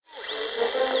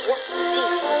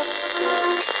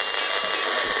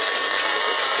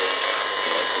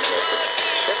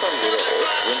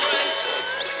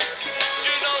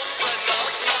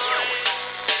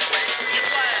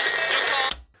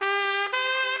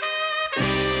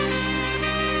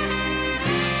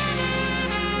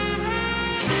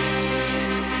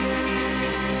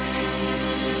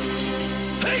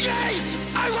gaze,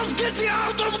 I was getting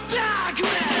out of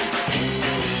darkness.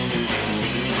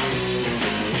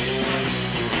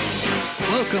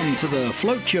 Welcome to the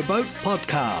Float Your Boat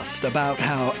podcast, about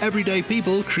how everyday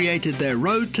people created their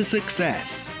road to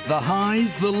success. The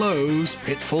highs, the lows,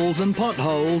 pitfalls and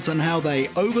potholes, and how they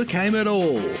overcame it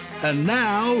all. And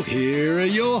now, here are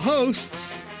your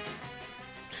hosts.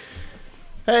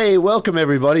 Hey, welcome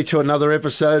everybody to another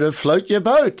episode of Float Your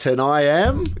Boat. And I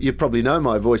am, you probably know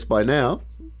my voice by now.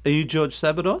 Are you George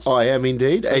Sabados? I am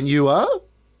indeed. And you are?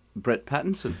 Brett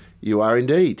Pattinson. You are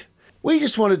indeed. We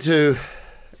just wanted to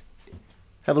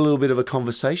have a little bit of a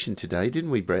conversation today, didn't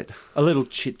we, Brett? A little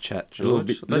chit-chat,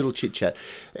 George. A little chit-chat.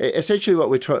 Essentially what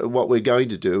we're going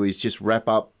to do is just wrap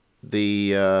up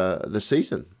the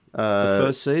season. The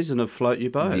first season of Float Your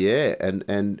Boat. Yeah,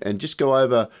 and just go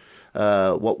over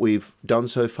what we've done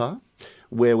so far,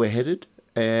 where we're headed,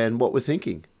 and what we're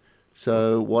thinking.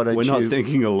 So why don't We're not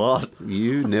thinking a lot.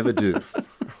 You never do.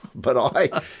 But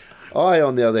I,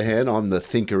 on the other hand, I'm the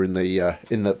thinker in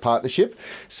the partnership.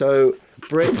 So,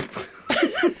 Brett,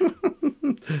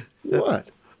 what?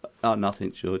 Oh,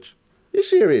 nothing, George. You're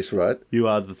serious, right? You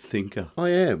are the thinker. I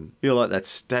am. You're like that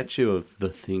statue of the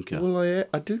thinker. Well,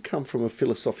 I do come from a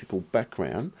philosophical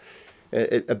background.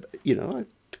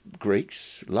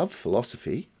 Greeks love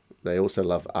philosophy. They also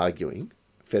love arguing,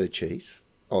 feta cheese,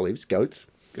 olives, goats.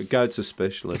 Goats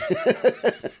especially.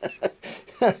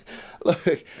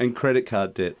 Look, and credit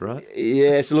card debt, right?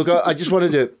 Yes. Look, I just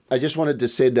wanted to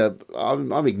send a.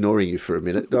 I'm ignoring you for a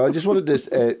minute. I just wanted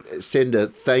to send a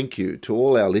thank you to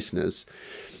all our listeners.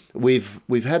 We've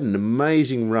had an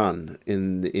amazing run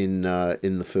in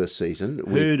the first season.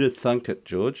 Who'd have thunk it,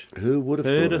 George? Who would have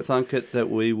Who'd have thunk it that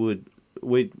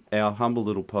our humble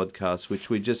little podcast, which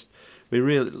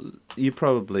you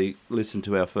probably listened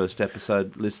to our first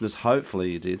episode, listeners,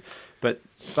 hopefully you did, but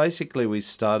basically we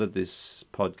started this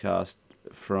podcast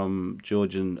from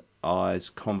George and I's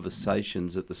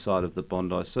conversations at the site of the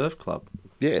Bondi Surf Club.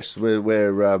 Yes,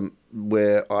 where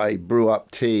I brew up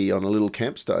tea on a little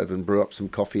camp stove and brew up some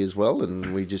coffee as well,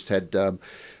 and we just had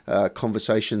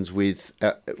conversations with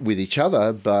each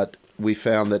other, but we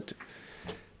found that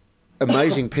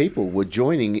amazing people were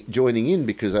joining in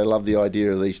because they love the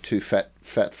idea of these two fat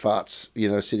farts,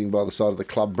 sitting by the side of the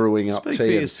club brewing up tea. Speak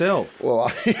for yourself.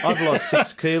 Well, I've lost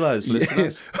 6 kilos,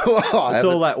 listeners. Well, it's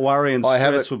all that worry and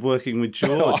stress with working with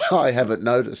George. I haven't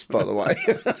noticed, by the way.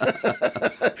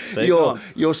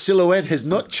 Your silhouette has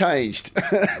not changed.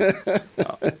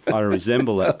 I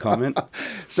resemble that comment.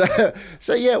 So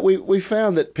yeah, we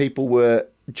found that people were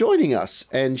joining us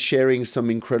and sharing some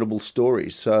incredible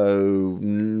stories. So,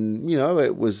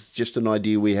 it was just an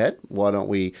idea we had. Why don't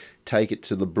we take it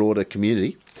to the broader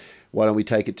community? Why don't we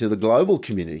take it to the global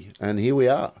community? And here we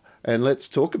are. And let's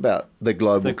talk about the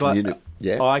global community.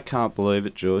 Yeah. I can't believe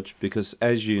it, George, because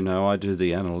as you know, I do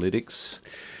the analytics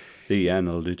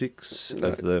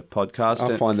of the podcast.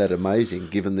 I find that amazing,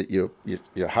 given that you're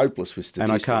hopeless with statistics.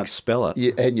 And I can't spell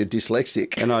it. And you're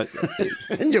dyslexic. And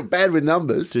and you're bad with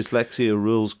numbers. Dyslexia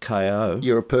rules KO.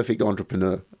 You're a perfect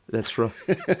entrepreneur. That's right.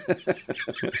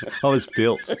 I was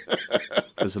built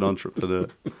as an entrepreneur.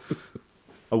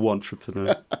 A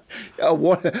wantrepreneur.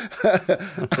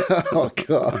 Oh,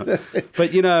 God.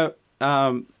 But,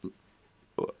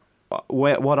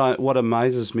 what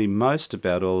amazes me most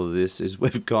about all of this is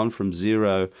we've gone from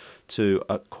 0 to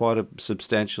quite a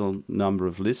substantial number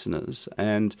of listeners,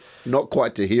 and not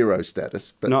quite to hero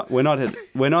status, but we're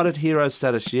not at hero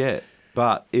status yet.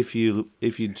 But if you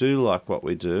do like what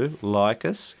we do, like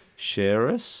us, share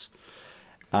us,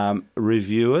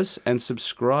 review us, and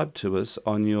subscribe to us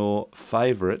on your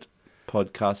favourite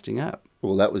podcasting app.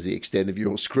 Well, that was the extent of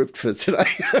your script for today.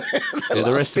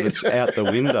 The rest of it's out the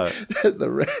window.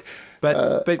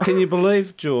 But can you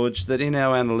believe, George, that in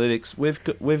our analytics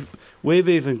we've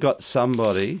even got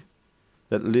somebody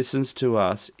that listens to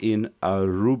us in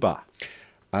Aruba.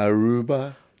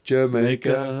 Aruba,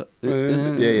 Jamaica.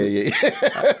 Yeah.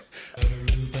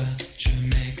 Aruba,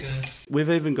 Jamaica. We've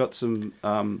even got some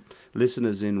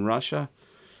listeners in Russia,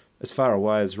 as far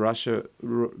away as Russia,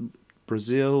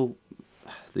 Brazil,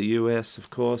 the US, of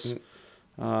course.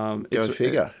 Go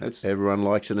figure. Everyone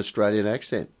likes an Australian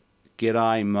accent.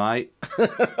 G'day, mate.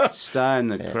 Stay in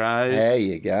the crows. How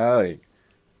you going?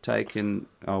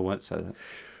 I won't say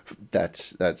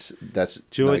that. That's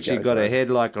George, you got a head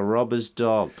like a robber's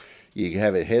dog. You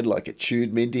have a head like a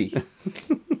chewed minty.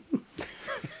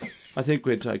 I think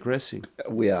we're digressing.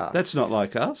 We are. That's not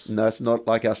like us. No, it's not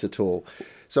like us at all.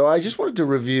 So I just wanted to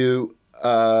review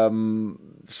some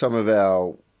of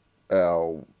our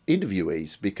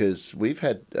interviewees, because we've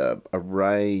had a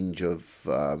range of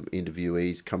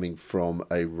interviewees coming from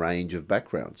a range of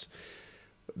backgrounds.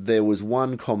 There was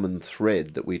one common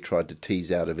thread that we tried to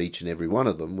tease out of each and every one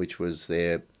of them, which was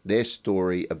their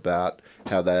story about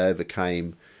how they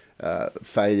overcame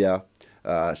failure,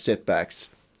 setbacks,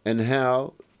 and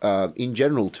how, in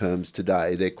general terms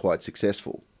today, they're quite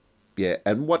successful. Yeah,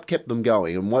 and what kept them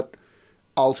going and what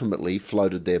ultimately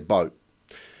floated their boat.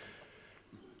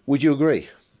 Would you agree?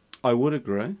 I would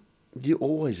agree. You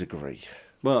always agree.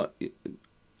 Well,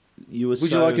 you were.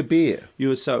 Would you like a beer? You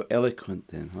were so eloquent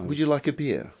then. Would you like a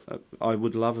beer? I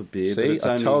would love a beer. See, but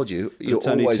I told you. You it's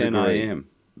only always 10 agree. a.m.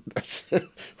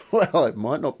 Well, it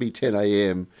might not be 10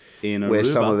 a.m. in where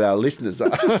Aruba. some of our listeners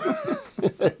are.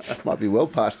 Might be well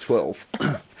past 12.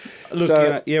 Look,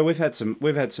 So- we've had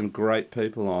some great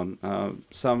people on.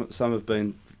 Some have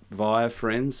been via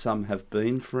friends, some have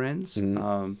been friends,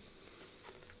 and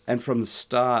from the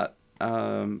start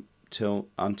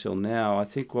until now, I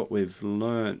think what we've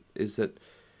learnt is that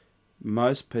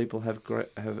most people has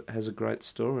a great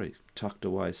story tucked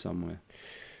away somewhere,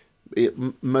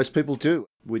 Most people do.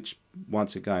 which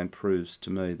once again proves to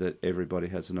me that everybody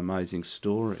has an amazing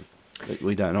story that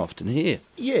we don't often hear.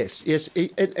 Yes,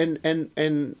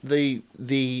 and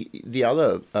the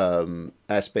other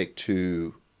aspect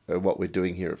to what we're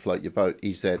doing here at Float Your Boat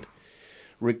is that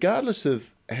regardless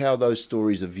of how those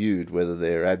stories are viewed, whether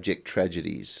they're abject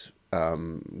tragedies,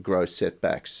 gross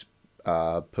setbacks,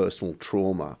 personal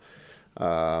trauma,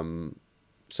 so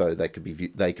they could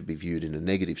be viewed in a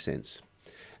negative sense,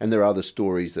 and there are other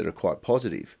stories that are quite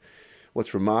positive.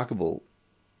 What's remarkable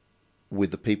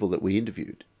with the people that we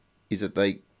interviewed is that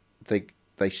they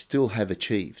still have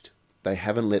achieved. They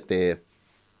haven't let their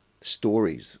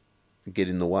stories get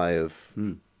in the way of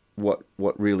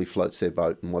what really floats their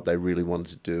boat and what they really wanted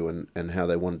to do and how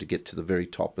they wanted to get to the very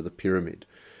top of the pyramid.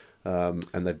 And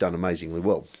they've done amazingly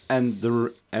well. And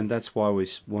that's why we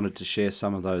wanted to share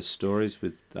some of those stories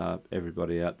with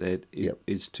everybody out there.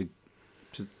 Is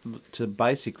to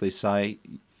basically say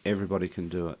everybody can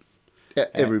do it.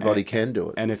 Everybody can do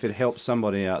it. And if it helps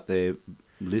somebody out there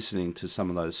listening to some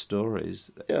of those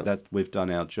stories, that we've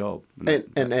done our job.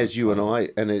 And as you and I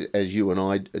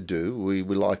do, we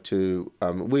like to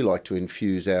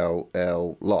infuse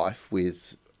our life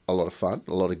with a lot of fun,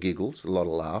 a lot of giggles, a lot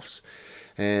of laughs,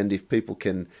 and if people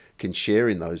can share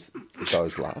in those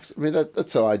laughs, I mean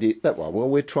that's the idea. Well,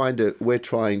 we're trying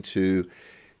to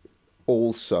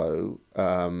also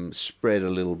spread a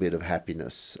little bit of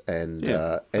happiness and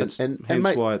hence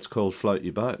why it's called Float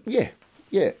Your Boat. Yeah.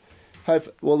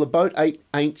 Well, the boat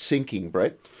ain't sinking,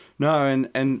 Brett. No,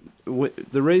 and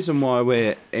the reason why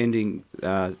we're ending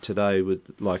today with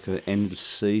like an end of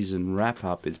season wrap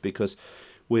up is because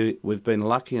we've been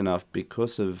lucky enough,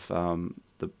 because of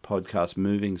the podcast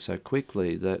moving so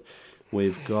quickly, that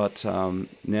we've got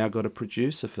now got a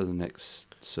producer for the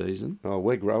next season. Oh,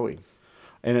 we're growing.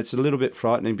 And it's a little bit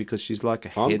frightening because she's like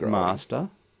a I'm headmaster.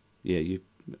 Yeah,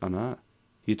 I know.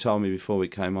 You told me before we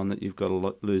came on that you've got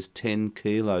to lose 10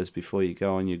 kilos before you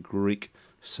go on your Greek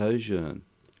sojourn.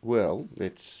 Well,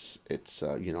 it's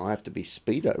I have to be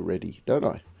Speedo ready, don't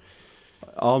I?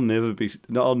 I'll never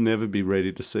be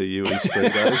ready to see you in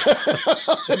Speedos.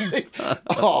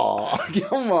 Oh,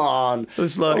 come on!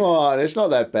 It's like, come on, it's not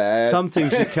that bad. Some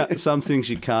things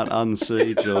you can't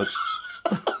unsee, George.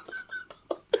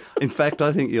 In fact,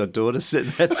 I think your daughter said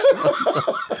that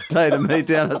day to me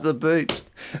down at the beach.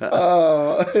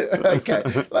 Oh, okay.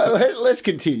 Let's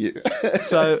continue.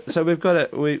 So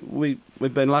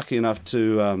we've been lucky enough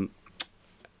to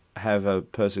have a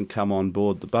person come on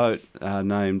board the boat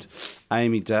named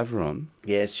Amy Davron.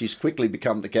 Yes, she's quickly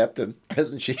become the captain,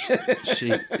 hasn't she?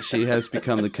 She has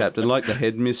become the captain, like the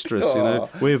headmistress, you know.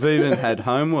 We've even had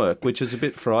homework, which is a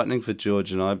bit frightening for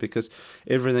George and I, because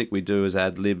everything we do is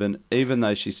ad lib, and even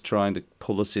though she's trying to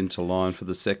pull us into line for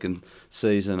the second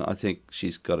season, I think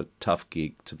she's got a tough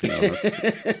gig, to be honest.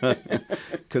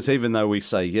 Because even though we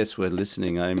say, yes, we're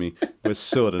listening, Amy, we're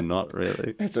sort of not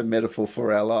really. It's a metaphor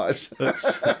for our lives. It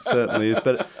certainly is.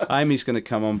 But Amy's going to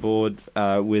come on board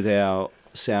with our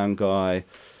sound guy,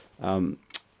 Donnie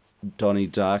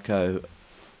Darko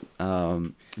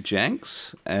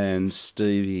Janks, and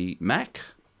Stevie Mack.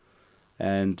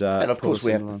 And of course,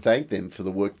 we have to thank them for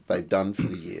the work that they've done for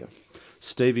the year.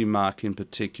 Stevie Mark in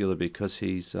particular, because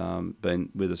he's been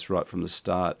with us right from the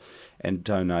start and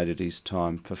donated his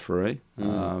time for free,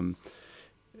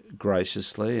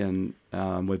 graciously, and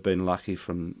we've been lucky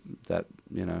from that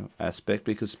aspect,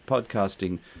 because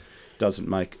podcasting doesn't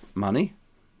make money,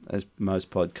 as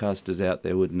most podcasters out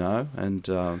there would know, and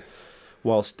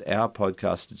whilst our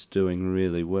podcast is doing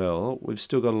really well, we've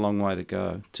still got a long way to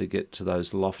go to get to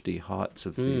those lofty heights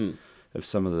of of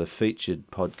some of the featured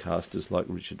podcasters like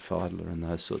Richard Feidler and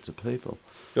those sorts of people.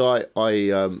 I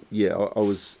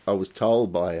was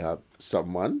told by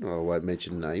someone, I won't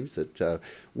mention names, that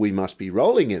we must be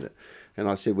rolling in it, and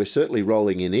I said we're certainly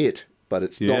rolling in it, but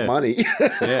it's not money.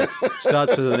 Yeah,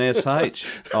 starts with an SH.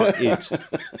 Oh, it.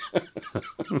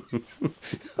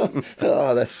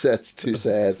 Oh, that's too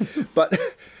sad. But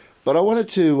I wanted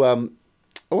to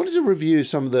review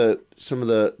some of the.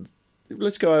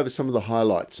 Let's go over some of the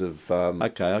highlights of.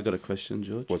 Okay, I got a question,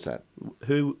 George. What's that?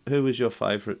 Who was your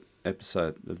favourite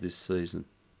episode of this season?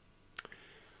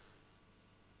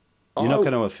 You're not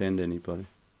going to offend anybody.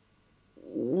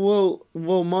 Well,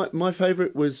 my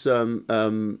favourite was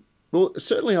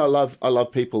certainly I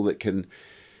love people that can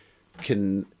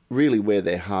really wear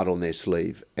their heart on their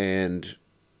sleeve and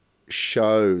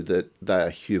show that they are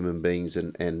human beings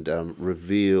and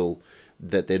reveal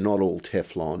that they're not all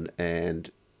Teflon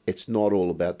and it's not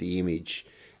all about the image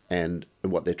and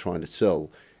what they're trying to sell.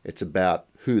 It's about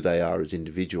who they are as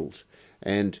individuals.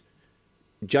 And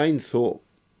Jane Thorpe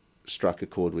struck a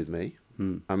chord with me.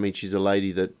 I mean, she's a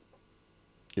lady that,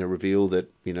 revealed that,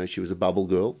 she was a bubble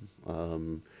girl.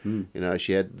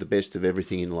 She had the best of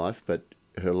everything in life, but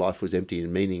her life was empty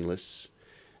and meaningless.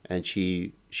 And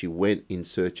she went in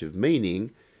search of meaning.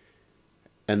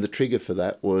 And the trigger for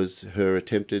that was her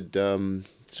attempted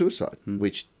suicide,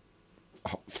 which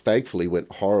thankfully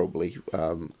went horribly.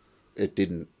 She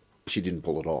didn't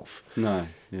pull it off. No,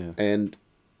 yeah. And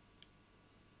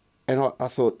I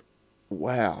thought,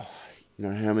 wow,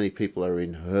 how many people are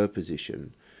in her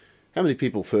position? How many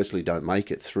people, firstly, don't make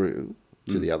it through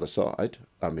to the other side?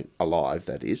 I mean, alive,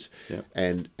 that is,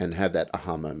 and have that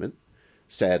aha moment.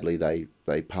 Sadly, they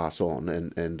pass on,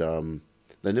 and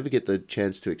they never get the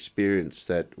chance to experience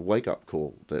that wake-up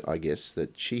call that I guess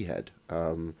that she had.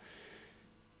 And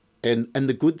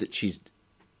the good that she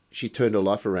turned her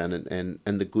life around and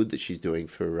the good that she's doing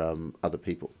for other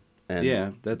people.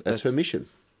 And that's her mission.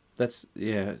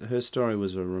 Her story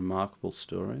was a remarkable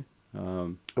story.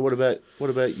 What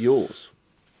about yours?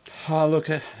 Oh, look,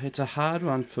 it's a hard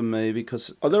one for me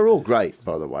because they're all great,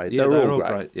 by the way. Yeah, they're all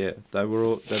great. Yeah,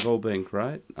 they've all been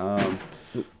great. I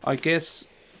guess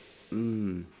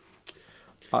I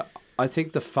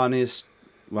think the funniest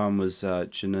one was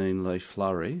Janine Lee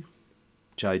Flurry,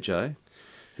 JJ,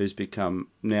 who's become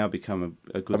a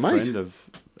good friend of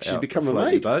She's become a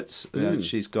mate. Boats.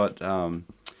 She's got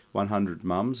 100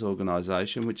 Mums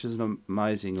organisation, which is an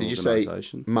amazing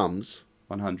organisation. Did you say mums?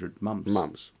 100 Mums.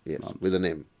 Mums, yes, mums. With an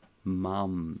M.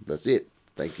 Mums. That's it.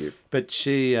 Thank you. But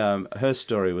she, her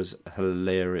story was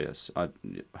hilarious.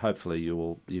 Hopefully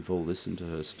you've all listened to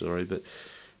her story, but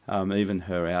even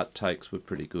her outtakes were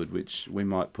pretty good, which we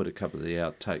might put a couple of the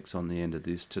outtakes on the end of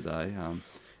this today,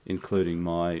 including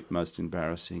my most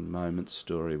embarrassing moments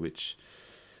story, which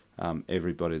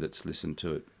everybody that's listened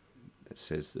to it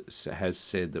has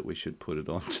said that we should put it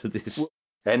onto this.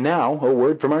 And now, a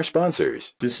word from our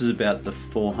sponsors. This is about the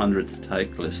 400th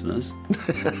take, listeners.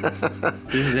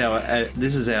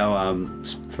 This is our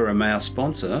from our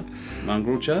sponsor,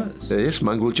 Mongrel Joe's. Yes,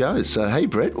 Mongrel Joe's. Hey,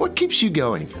 Brett, what keeps you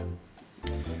going?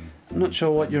 I'm not sure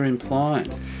what you're implying.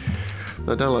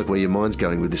 I don't like where your mind's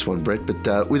going with this one, Brett,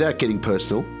 but without getting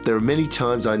personal, there are many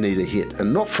times I need a hit,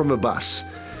 and not from a bus.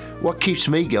 What keeps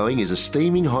me going is a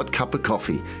steaming hot cup of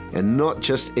coffee, and not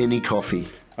just any coffee.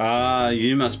 Ah,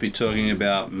 you must be talking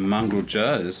about Mongrel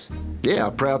Joe's. Yeah,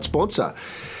 our proud sponsor.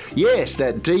 Yes,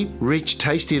 that deep, rich,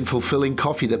 tasty and fulfilling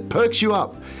coffee that perks you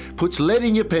up, puts lead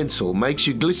in your pencil, makes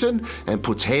you glisten and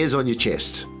puts hairs on your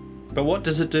chest. But what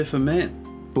does it do for men?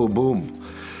 Boom, boom.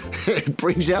 It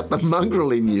brings out the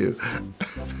mongrel in you.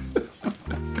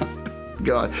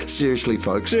 God, seriously,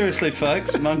 folks.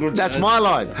 Mongrel Joe's. That's my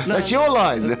line. No, that's your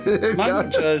line. Mongrel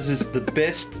Joe's is the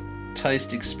best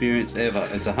taste experience ever.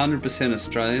 It's 100%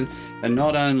 Australian, and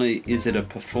not only is it a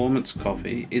performance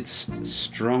coffee, it's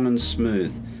strong and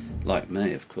smooth, like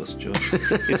me, of course, George.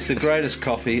 It's the greatest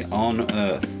coffee on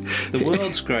earth, the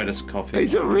world's greatest coffee.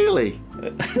 Is it really?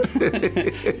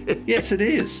 Yes, it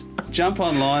is. Jump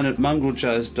online at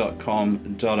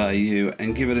mongreljoes.com.au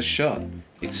and give it a shot.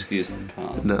 Excuse the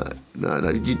pun. No,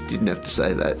 you didn't have to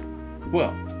say that.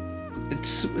 Well,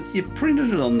 you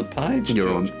printed it on the page.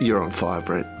 You're on fire,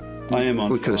 Brett. I am on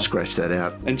fire. We could have scratched that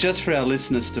out. And just for our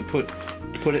listeners to put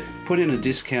in a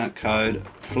discount code,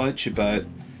 Float Your Boat,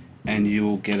 and you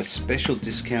will get a special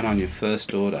discount on your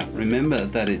first order. Remember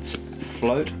that it's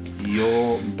Float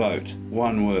Your Boat,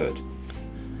 one word.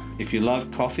 If you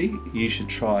love coffee, you should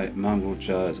try Mongrel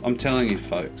Joe's. I'm telling you,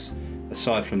 folks,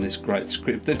 aside from this great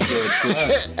script that George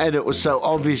wrote. And it was so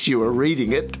obvious you were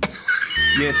reading it.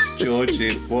 Yes, George,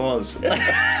 it was.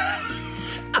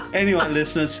 Anyway,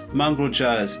 listeners, Mongrel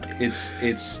Joe's,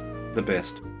 it's the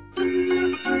best.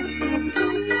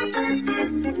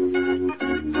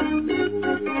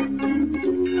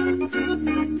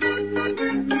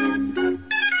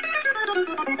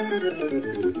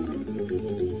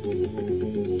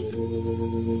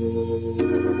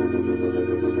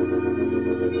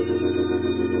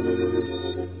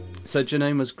 So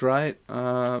Janine was great.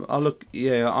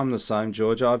 I'm the same,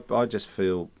 George. I just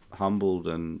feel humbled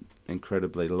and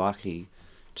incredibly lucky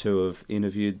to have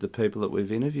interviewed the people that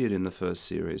we've interviewed in the first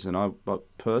series, and I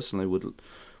personally would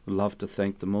love to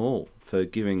thank them all for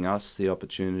giving us the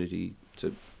opportunity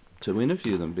to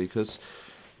interview them, because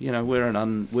we're an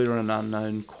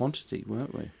unknown quantity,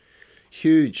 weren't we?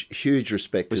 Huge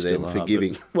respect to them for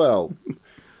giving. Well,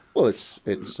 it's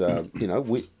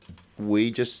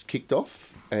we just kicked off.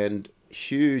 And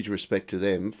huge respect to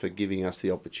them for giving us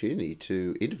the opportunity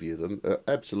to interview them.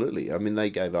 Absolutely. I mean, they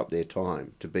gave up their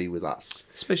time to be with us.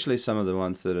 Especially some of the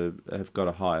ones that have got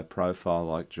a higher profile,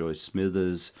 like Joyce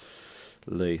Smithers,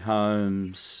 Lee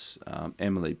Holmes,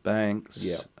 Emily Banks.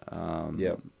 Yeah.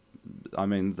 I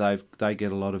mean, they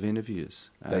get a lot of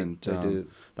interviews. They do.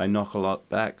 They knock a lot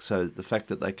back. So the fact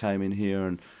that they came in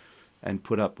here and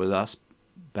put up with us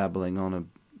babbling on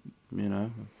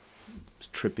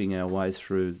tripping our way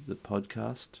through the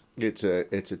podcast. It's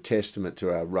a testament to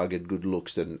our rugged good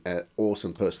looks and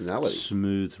awesome personality.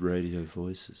 Smooth radio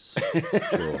voices.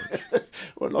 George.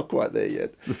 Well, not quite there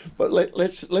yet, but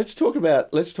let's talk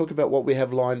about what we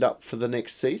have lined up for the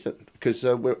next season, because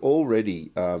we're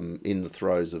already in the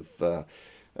throes of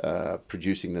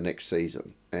producing the next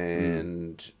season,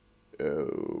 and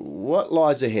what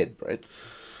lies ahead, Brett?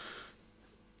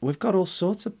 We've got all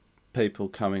sorts of people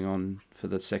coming on for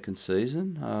the second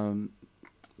season.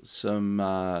 Some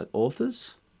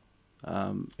authors.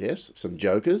 Yes, some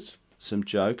jokers. Some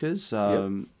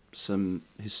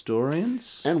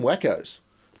historians. And wackos.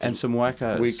 And some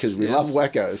wackos. Because we love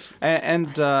wackos. And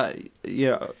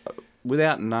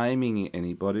without naming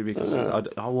anybody, because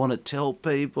I want to tell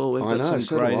people we've got some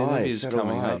great interviews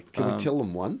coming up. Can we tell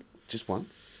them one? Just one?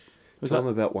 Tell them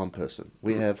about one person.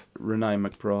 We have Renee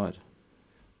McBride.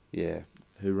 Yeah.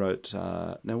 Who wrote...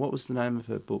 now, what was the name of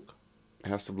her book?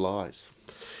 House of Lies.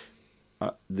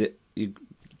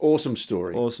 Awesome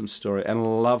story. And a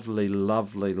lovely,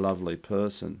 lovely, lovely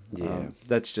person. Yeah.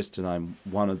 That's just to name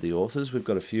one of the authors. We've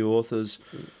got a few authors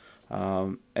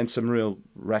and some real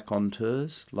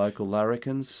raconteurs, local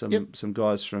larrikins, some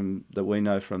guys that we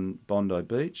know from Bondi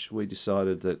Beach. We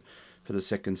decided that for the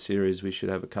second series we should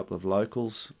have a couple of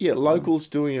locals. Yeah, locals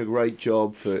doing a great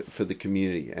job for the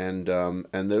community, and they're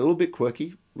a little bit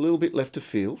quirky, a little bit left of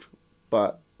field,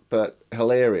 but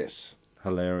hilarious.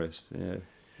 Hilarious, yeah.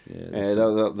 Yeah,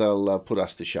 they'll put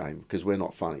us to shame because we're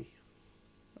not funny.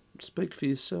 Speak for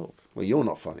yourself. Well, you're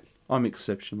not funny. I'm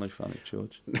exceptionally funny,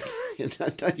 George. No,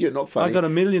 you're not funny. I got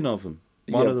 1 million of them.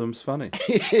 One of them's funny.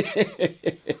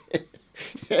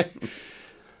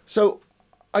 So,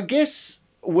 I guess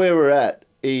where we're at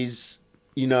is,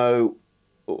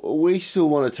 we still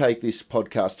want to take this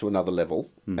podcast to another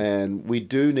level, and we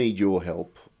do need your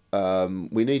help.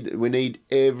 We need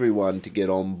everyone to get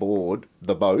on board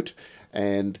the boat.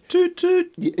 And toot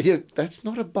toot. Yeah, that's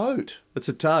not a boat. It's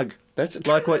a tug. That's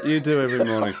like what you do every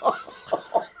morning.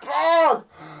 Oh, God!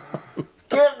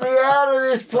 Get me out of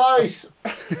this place!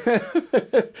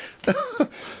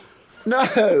 No.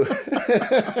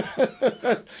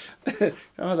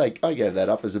 I gave that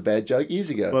up as a bad joke years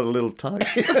ago. What a little tug.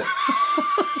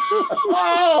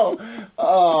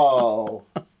 Oh,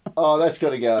 that's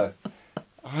got to go.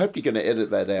 I hope you're going to edit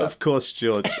that out. Of course,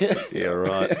 George. Yeah,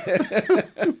 right.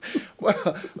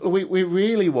 Well, we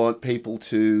really want people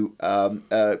to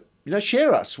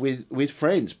share us with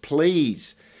friends.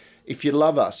 Please, if you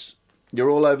love us, you're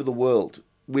all over the world.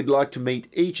 We'd like to meet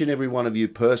each and every one of you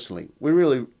personally. We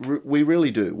really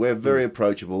do. We're very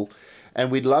approachable,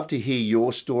 and we'd love to hear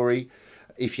your story.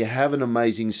 If you have an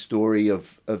amazing story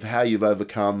of how you've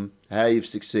overcome, how you've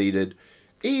succeeded,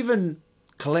 even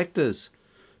collectors.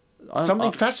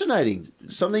 Something fascinating,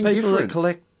 something people different. That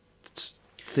collect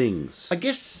things. I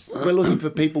guess we're looking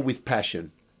for people with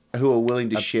passion who are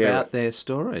willing to share about their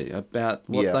story, about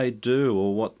what they do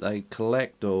or what they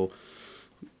collect or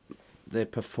their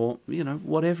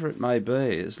whatever it may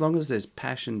be. As long as there's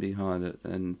passion behind it,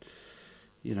 and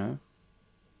I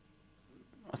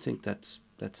think that's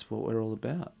what we're all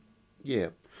about. Yeah.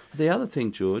 The other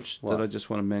thing, George, that I just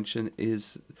want to mention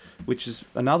is, which is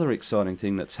another exciting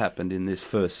thing that's happened in this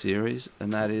first series,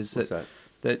 and that is that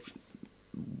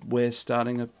we're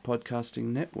starting a podcasting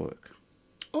network.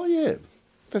 Oh, yeah.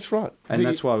 That's right. And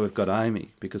that's why we've got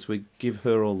Amy, because we give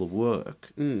her all the work,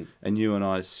 and you and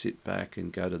I sit back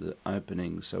and go to the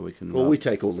opening so we can. Well, we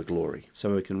take all the glory.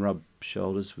 So we can rub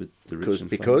shoulders with the rich and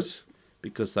Because?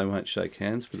 Because they won't shake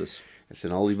hands with us. It's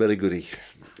an oldie but a goodie.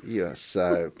 You're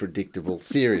so predictable.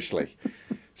 Seriously.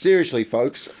 Seriously,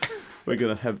 folks. We're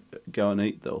going to go and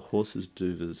eat the horses'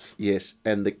 duvers. Yes,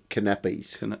 and the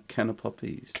canapes.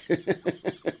 Canapoppies.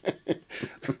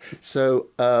 So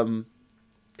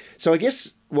I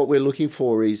guess what we're looking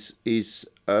for is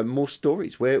more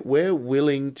stories. We're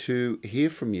willing to hear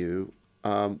from you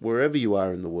wherever you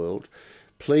are in the world.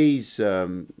 Please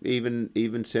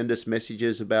even send us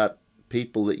messages about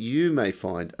people that you may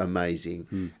find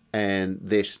amazing and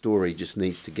their story just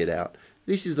needs to get out.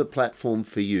 This is the platform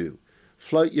for you.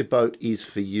 Float Your Boat is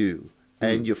for you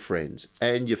and your friends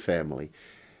and your family.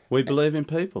 We believe in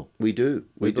people. We do.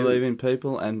 We believe in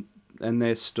people and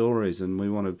their stories, and we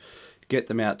want to get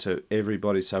them out to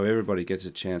everybody so everybody gets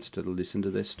a chance to listen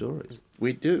to their stories.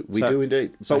 We do. We do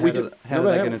indeed. So but how do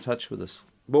they get in touch with us?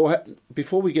 Well,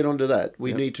 before we get on to that,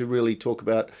 we need to really talk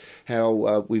about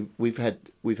how we've had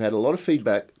a lot of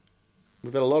feedback.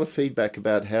 We've had a lot of feedback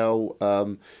about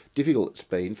how difficult it's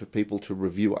been for people to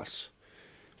review us.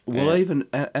 Well, even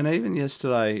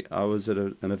yesterday, I was at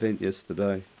an event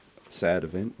yesterday, sad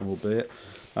event, albeit,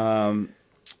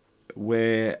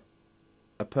 where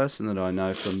a person that I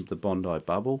know from the Bondi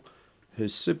Bubble,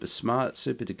 who's super smart,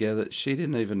 super together, she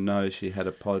didn't even know she had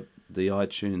the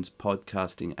iTunes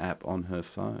podcasting app on her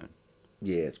phone.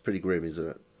 Yeah, it's pretty grim, isn't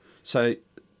it? So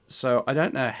I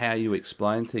don't know how you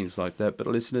explain things like that, but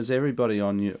listeners, everybody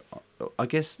on you, I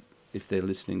guess if they're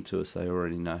listening to us, they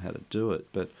already know how to do it,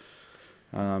 but...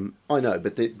 I know,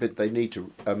 but they need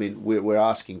to. I mean, we're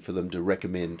asking for them to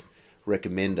recommend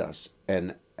us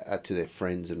and to their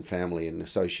friends and family and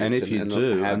associates, and if you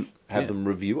do, have them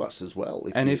review us as well.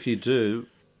 If you do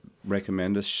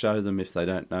recommend us, show them if they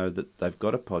don't know that they've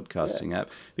got a podcasting app.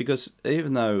 Because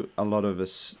even though a lot of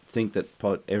us think that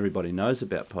everybody knows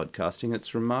about podcasting,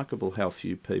 it's remarkable how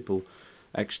few people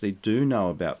actually do know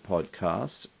about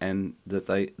podcasts, and that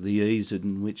the ease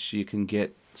in which you can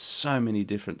get so many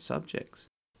different subjects.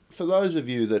 For those of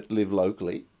you that live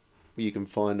locally, you can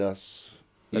find us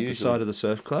at the side of the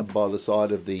surf club. By the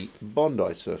side of the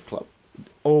Bondi Surf Club.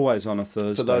 Always on a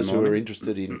Thursday. For those morning. who are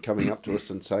interested in coming up to us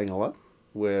and saying hello,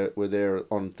 we're there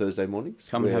on Thursday mornings.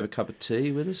 Come and have a cup of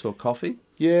tea with us or coffee.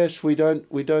 Yes, we don't.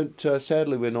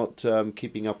 Sadly, we're not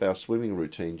keeping up our swimming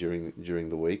routine during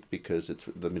the week because it's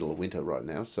the middle of winter right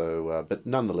now. So, but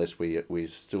nonetheless, we're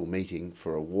still meeting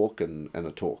for a walk and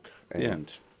a talk.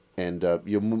 And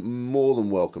you're more than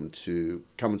welcome to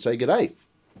come and say good day.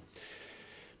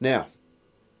 Now,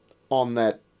 on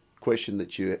that question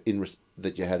that you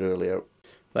had earlier,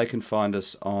 they can find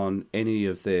us on any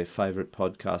of their favourite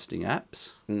podcasting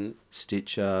apps,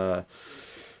 Stitcher.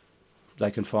 They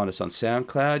can find us on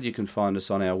SoundCloud. You can find us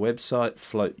on our website,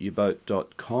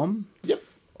 floatyourboat.com. Yep.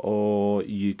 Or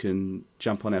you can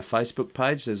jump on our Facebook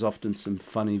page. There's often some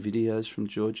funny videos from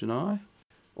George and I.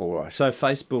 All right. So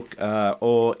Facebook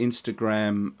or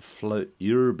Instagram, Float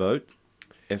Your Boat,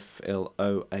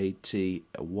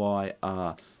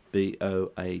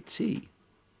 FloatYurboat.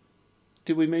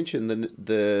 Did we mention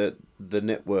the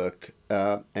network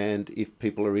and if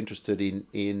people are interested in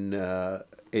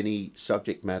any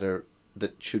subject matter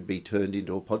that should be turned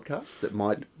into a podcast that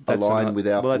might align with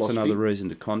our philosophy? That's another reason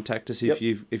to contact us. If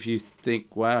you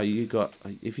think, wow,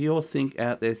 if you're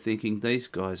out there thinking these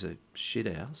guys are shit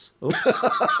house,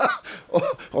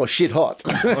 or shit hot,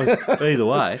 either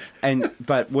way,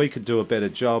 but we could do a better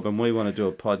job, and we want to do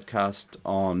a podcast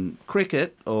on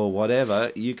cricket or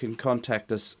whatever, you can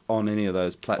contact us on any of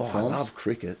those platforms. Oh, I love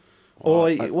cricket. Or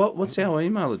what's our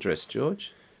email address,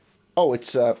 George? Oh,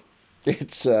 it's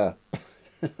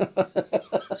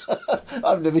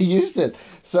I've never used it.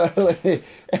 So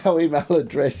our email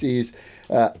address is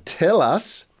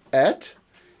tellus at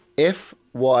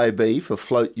FYB for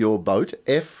Float Your Boat,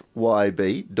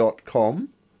 FYB.com.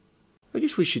 I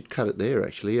guess we should cut it there,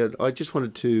 actually. I just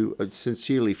wanted to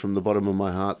sincerely, from the bottom of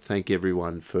my heart, thank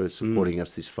everyone for supporting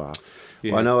us this far.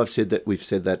 Yeah. I know we've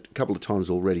said that a couple of times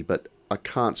already, but I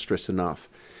can't stress enough.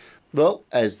 Well,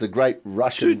 as the great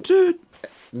Russian... Toot.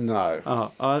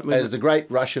 No. As the great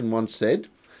Russian once said,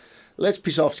 let's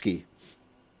Pisovsky.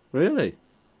 Really?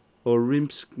 Or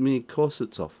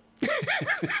Rimsky-Korsakov.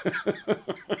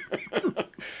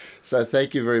 So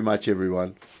thank you very much,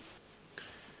 everyone.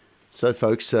 So,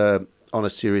 folks, on a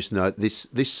serious note, this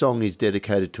song is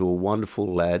dedicated to a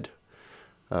wonderful lad,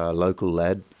 local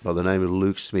lad, by the name of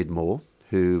Luke Smidmore,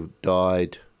 who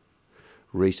died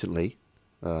recently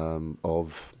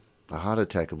of a heart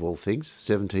attack of all things,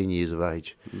 17 years of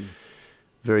age.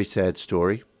 Very sad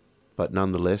story, but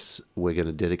nonetheless, we're going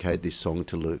to dedicate this song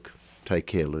to Luke. Take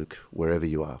care, Luke, wherever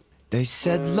you are. They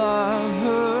said love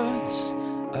hurts,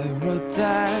 I wrote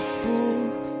that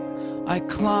book, I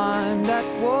climbed that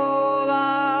wall,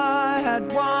 I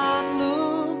had one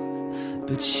look,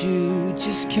 but you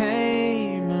just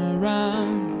came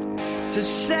around to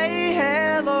say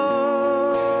hello.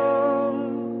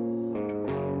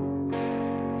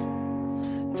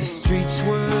 The streets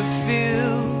were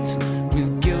filled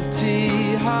with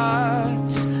guilty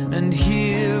hearts, and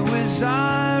here was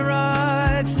I